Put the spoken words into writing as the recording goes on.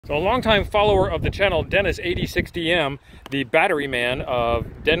So a longtime follower of the channel, Dennis86DM, the battery man of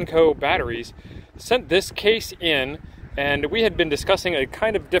Denko batteries, sent this case in, and we had been discussing a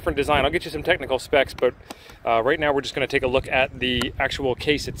kind of different design. I'll get you some technical specs, but right now we're just going to take a look at the actual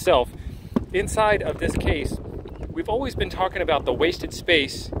case itself. Inside of this case, we've always been talking about the wasted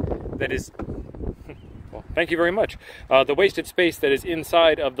space that is... Well, thank you very much. The wasted space that is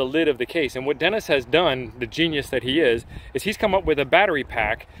inside of the lid of the case. And what Dennis has done, the genius that he is he's come up with a battery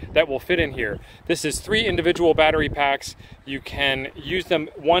pack that will fit in here. This is 3 individual battery packs. You can use them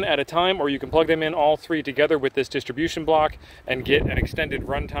one at a time, or you can plug them in all 3 together with this distribution block and get an extended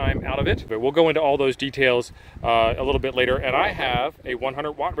runtime out of it. But we'll go into all those details a little bit later. And I have a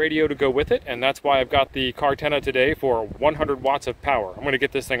 100-watt radio to go with it, and that's why I've got the Cartenna today for 100 watts of power. I'm going to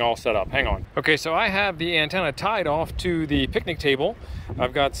get this thing all set up. Hang on. Okay, so I have the antenna tied off to the picnic table.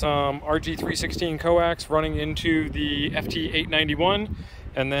 I've got some RG316 coax running into the FT891,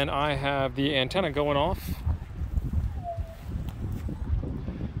 and then I have the antenna going off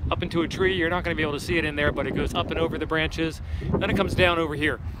up into a tree. You're not going to be able to see it in there, but it goes up and over the branches. Then it comes down over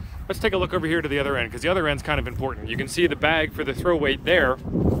here. Let's take a look over here to the other end, because the other end's kind of important. You can see the bag for the throw weight there,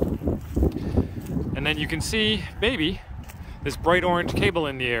 and then you can see maybe this bright orange cable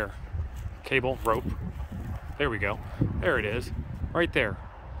in the air. Cable, rope. There we go. There it is, right there.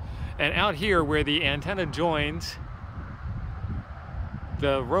 And out here where the antenna joins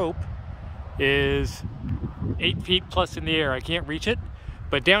the rope is 8 feet plus in the air. I can't reach it,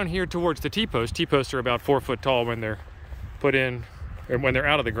 but down here towards the T-posts are about 4 foot tall when they're put in, or when they're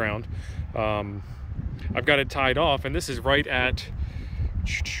out of the ground. I've got it tied off, and this is right at,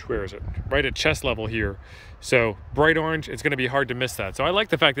 where is it? Right at chest level here. So bright orange, it's going to be hard to miss that. So I like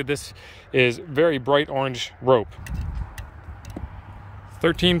the fact that this is very bright orange rope.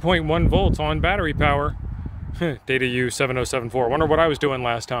 13.1 volts on battery power. Data U7074. Wonder what I was doing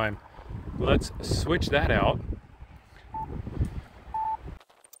last time. Let's switch that out.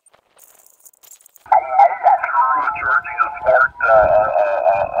 Charging a smart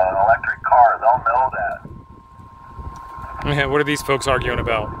an electric car, they'll know that. Yeah, what are these folks arguing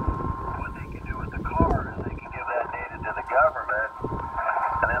about? What they can do with the car is they can give that data to the government,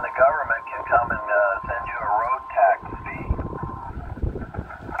 and then the government can come and send you a road tax fee.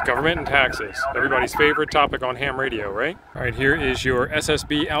 Government and taxes. Everybody's favorite topic on ham radio, right? All right, here is your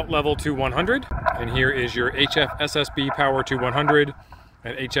SSB out level to 100, and here is your HF SSB power to 100,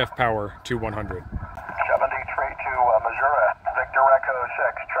 and HF power to 100. 73 to Missouri, Victor Echo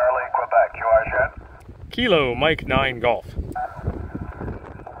 6, Charlie, Quebec, QI shed. Kilo Mike 9 Golf. Kilo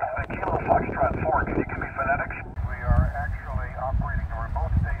Foxtrot 4, can you give me phonetics? We are actually operating a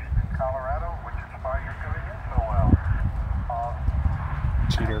remote station in Colorado, which is why you're doing it so well.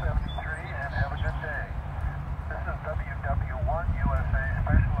 Cheater. 73, and have a good day. This is WW1 USA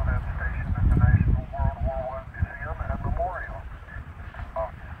Special Event Station at the National World War I Museum and Memorial.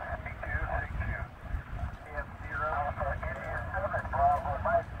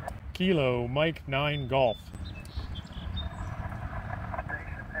 Kilo Mike 9 Golf. Station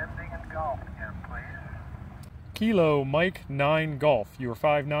ending in golf again, please. Kilo Mike 9 Golf. You are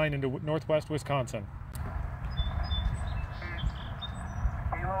 5'9" into northwest Wisconsin.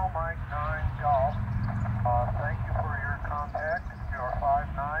 Kilo Mike 9 Golf. Thank you for your contact. You are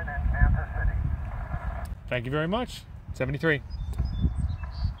 5'9" in Kansas City. Thank you very much. 73.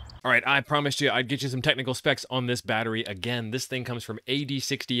 All right, I promised you I'd get you some technical specs on this battery. Again, this thing comes from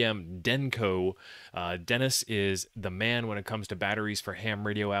AD60M Denko. Dennis is the man when it comes to batteries for ham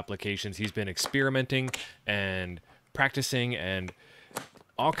radio applications. He's been experimenting and practicing and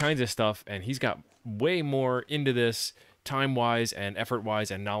all kinds of stuff, and he's got way more into this time-wise and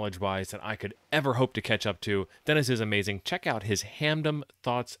effort-wise and knowledge-wise than I could ever hope to catch up to. Dennis is amazing. Check out his Hamdom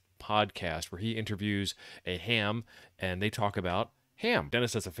Thoughts podcast, where he interviews a ham, and they talk about ham.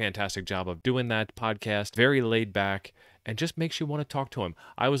 Dennis does a fantastic job of doing that podcast, very laid back, and just makes you want to talk to him.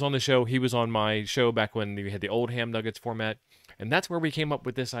 I was on the show, he was on my show back when we had the old Ham Nuggets format, and that's where we came up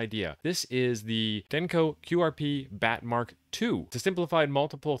with this idea. This is the Denko QRP Bat Mark II. It's a simplified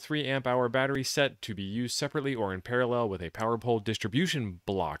multiple 3 amp hour battery set to be used separately or in parallel with a power pole distribution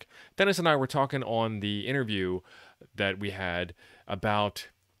block. Dennis and I were talking on the interview that we had about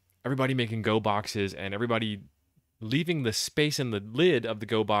everybody making Go boxes and everybody leaving the space in the lid of the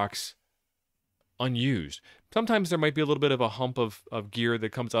Go box unused. Sometimes there might be a little bit of a hump of gear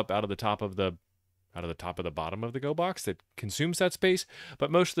that comes up out of the top of the bottom of the Go box that consumes that space,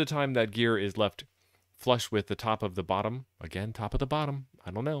 but most of the time that gear is left flush with the top of the bottom. Again, top of the bottom. I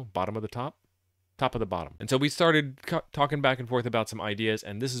don't know. Bottom of the top. top of the bottom. And so we started talking back and forth about some ideas,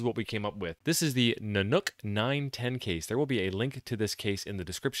 and this is what we came up with. This is the Nanook 910 case. There will be a link to this case in the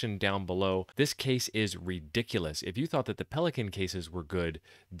description down below. This case is ridiculous. If you thought that the Pelican cases were good,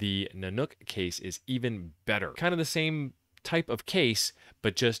 the Nanook case is even better. Kind of the same type of case,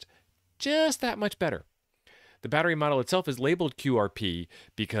 but just that much better. The battery model itself is labeled QRP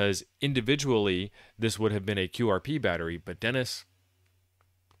because individually this would have been a QRP battery, but Dennis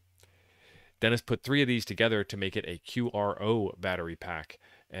put 3 of these together to make it a QRO battery pack,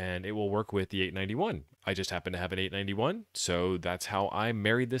 and it will work with the 891. I just happen to have an 891, so that's how I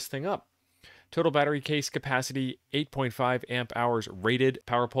married this thing up. Total battery case capacity, 8.5 amp hours rated.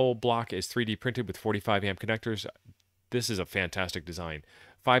 Power pole block is 3D printed with 45 amp connectors. This is a fantastic design.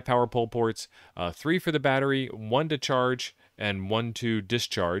 5 power pole ports, 3 for the battery, 1 to charge, and 1 to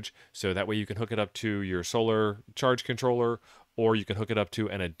discharge. So that way you can hook it up to your solar charge controller, or you can hook it up to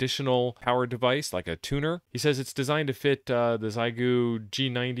an additional power device like a tuner. He says it's designed to fit the Xiegu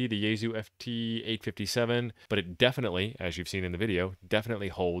G90, the Yaesu FT857, but it definitely, as you've seen in the video, definitely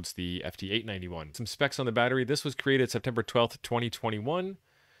holds the FT891. Some specs on the battery. This was created September 12th, 2021,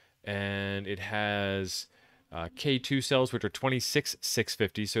 and it has K2 cells, which are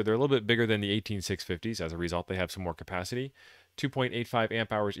 26650, so they're a little bit bigger than the 18650s. As a result, they have some more capacity. 2.85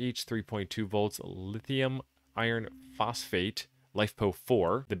 amp hours each, 3.2 volts, lithium iron phosphate,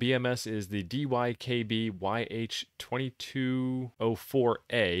 LiFEPO4. The BMS is the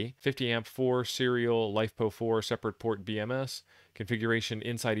DYKB-YH2204A, 50 amp 4 serial LiFEPO4 separate port BMS. Configuration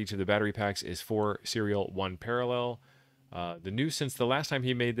inside each of the battery packs is 4 serial, 1 parallel. The new since the last time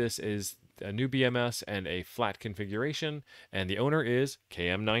he made this is a new BMS and a flat configuration, and the owner is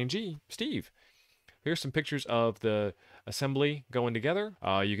KM9G, Steve. Here's some pictures of the assembly going together.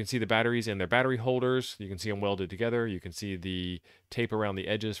 You can see the batteries and their battery holders. You can see them welded together. You can see the tape around the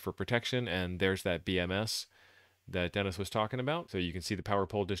edges for protection, and there's that BMS that Dennis was talking about. So you can see the power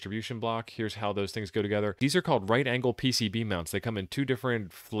pole distribution block. Here's how those things go together. These are called right angle PCB mounts. They come in 2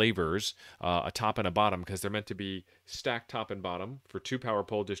 different flavors, a top and a bottom, because they're meant to be stacked top and bottom for 2 power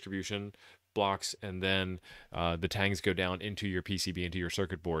pole distribution blocks, and then the tangs go down into your PCB, into your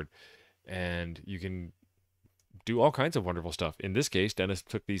circuit board. And you can do all kinds of wonderful stuff. In this case, Dennis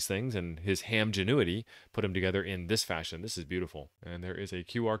took these things and his hamgenuity put them together in this fashion. This is beautiful. And there is a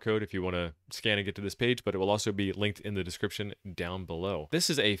QR code if you want to scan and get to this page, but it will also be linked in the description down below. This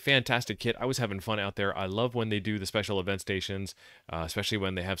is a fantastic kit. I was having fun out there. I love when they do the special event stations, especially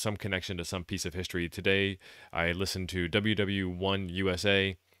when they have some connection to some piece of history. Today, I listened to WW1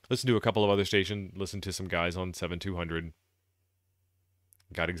 USA, listened to a couple of other stations, listened to some guys on 7200.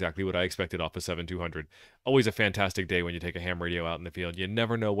 Got exactly what I expected off of 7200. Always a fantastic day when you take a ham radio out in the field. You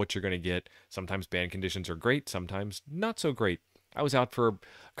never know what you're going to get. Sometimes band conditions are great, sometimes not so great. I was out for a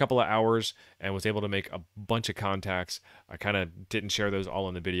couple of hours and was able to make a bunch of contacts. I kind of didn't share those all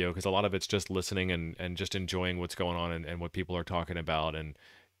in the video because a lot of it's just listening and just enjoying what's going on and what people are talking about and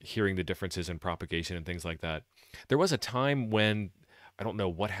hearing the differences in propagation and things like that. There was a time when, I don't know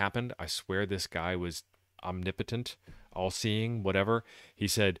what happened. I swear this guy was omnipotent, all-seeing, whatever. He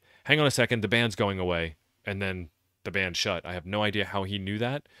said, hang on a second, the band's going away. And then the band shut. I have no idea how he knew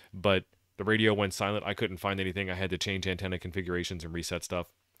that, but the radio went silent. I couldn't find anything. I had to change antenna configurations and reset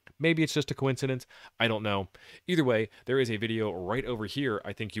stuff. Maybe it's just a coincidence. I don't know. Either way, there is a video right over here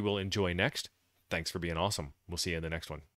I think you will enjoy next. Thanks for being awesome. We'll see you in the next one.